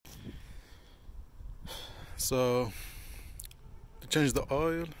So to change the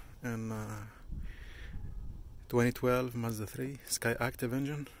oil in 2012 Mazda 3 skyactiv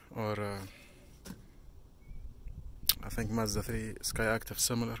engine, or I think Mazda 3 skyactiv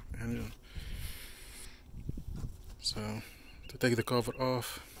similar engine. So to take the cover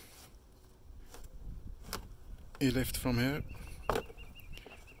off, you lift from here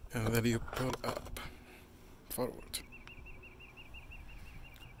and then you pull up forward.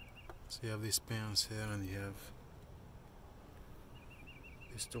 So you have these pins here and you have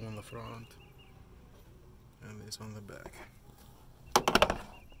these two on the front and this on the back.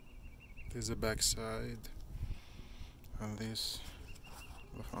 This is the back side and this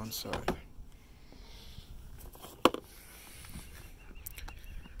the front side.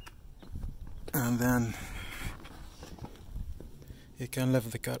 And then you can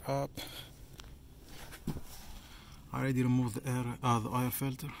lift the car up. I already removed the air, the oil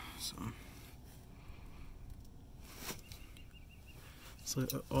filter. So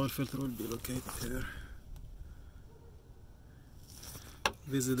the oil filter will be located here.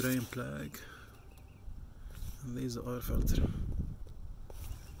 This is the drain plug, and this is the oil filter.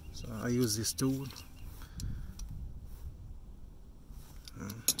 So I use this tool.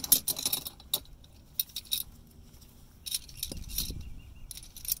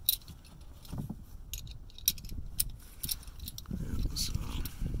 So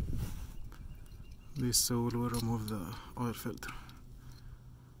this tool will remove the oil filter.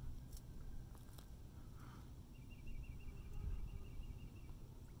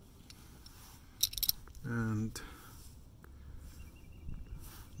 And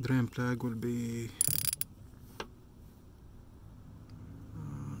drain plug will be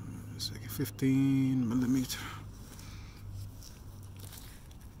it's like 15 millimeter.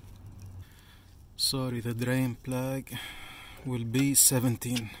 Sorry, the drain plug will be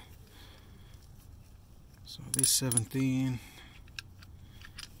 17. So this 17,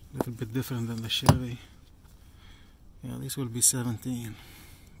 a little bit different than the Chevy. Yeah, this will be 17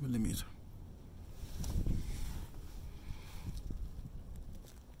 millimeter.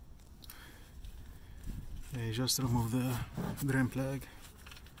 Yeah, you just remove the drain plug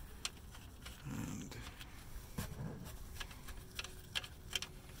and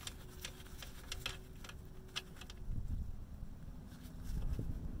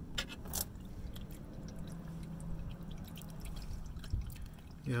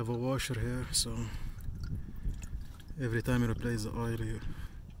you have a washer here, so every time you replace the oil you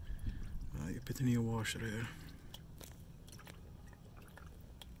put a new washer here.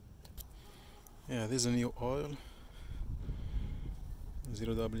 Yeah, this is a new oil,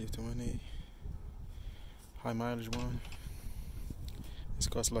 0W20, high mileage one. This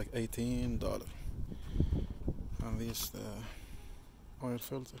costs like $18. And this the oil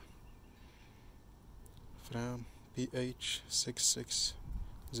filter from PH6607.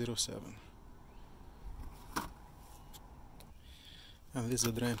 And this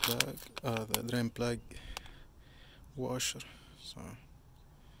is the drain plug washer. So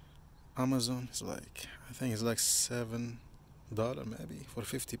Amazon is like, I think it's like $7 maybe for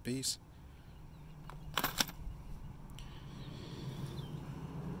 50 pieces.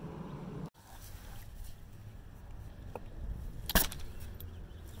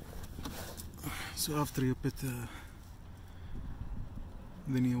 So after you put the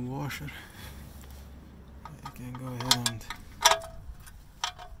new washer, you can go ahead and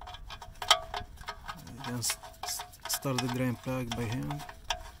you can start the drain plug by hand.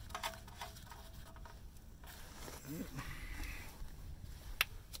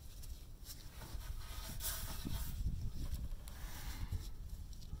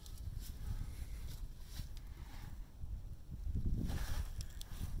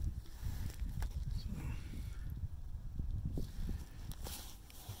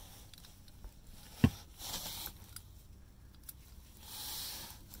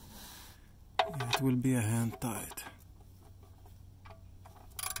 It will be a hand tight.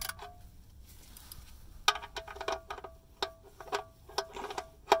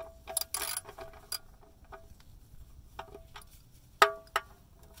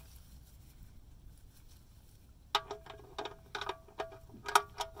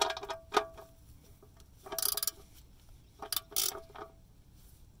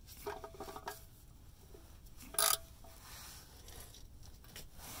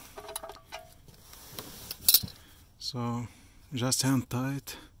 So just hand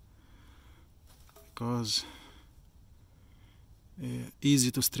tight, because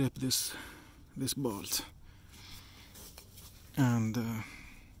easy to strip this bolt. And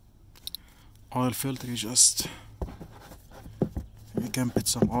oil filter, you just you can put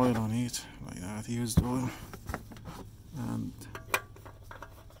some oil on it like that, used oil, and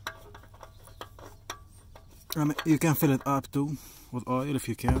you can fill it up too with oil if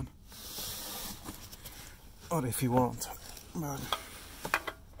you can, or if you want.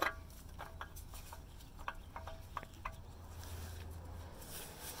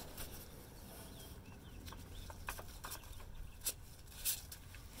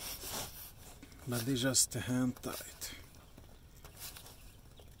 But they just hand tight.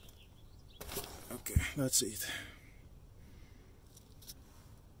 Okay, that's it.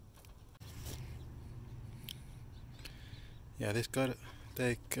 Yeah, this car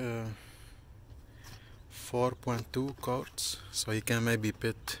take 4.2 quarts, so you can maybe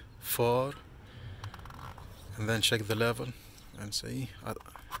put 4 and then check the level and see.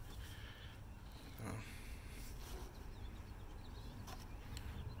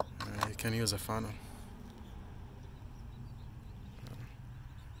 You can use a funnel.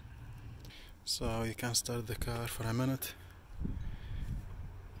 So you can start the car for a minute,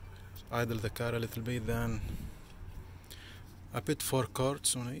 idle the car a little bit, then I put 4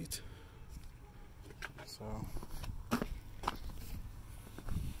 quarts on it. So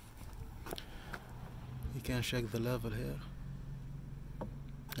you can check the level here.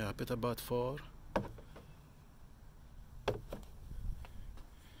 Yeah, I put about 4.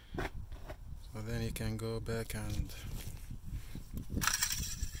 So then you can go back and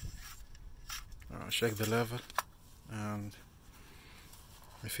check the level, and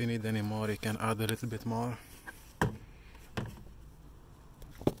if you need any more you can add a little bit more.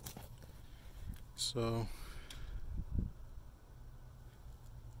 So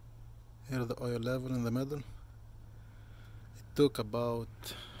here the oil level in the middle, it took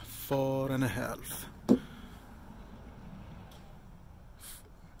about 4.5.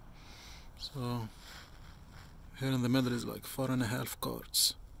 So here in the middle is like 4.5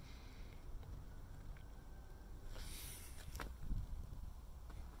 quarts.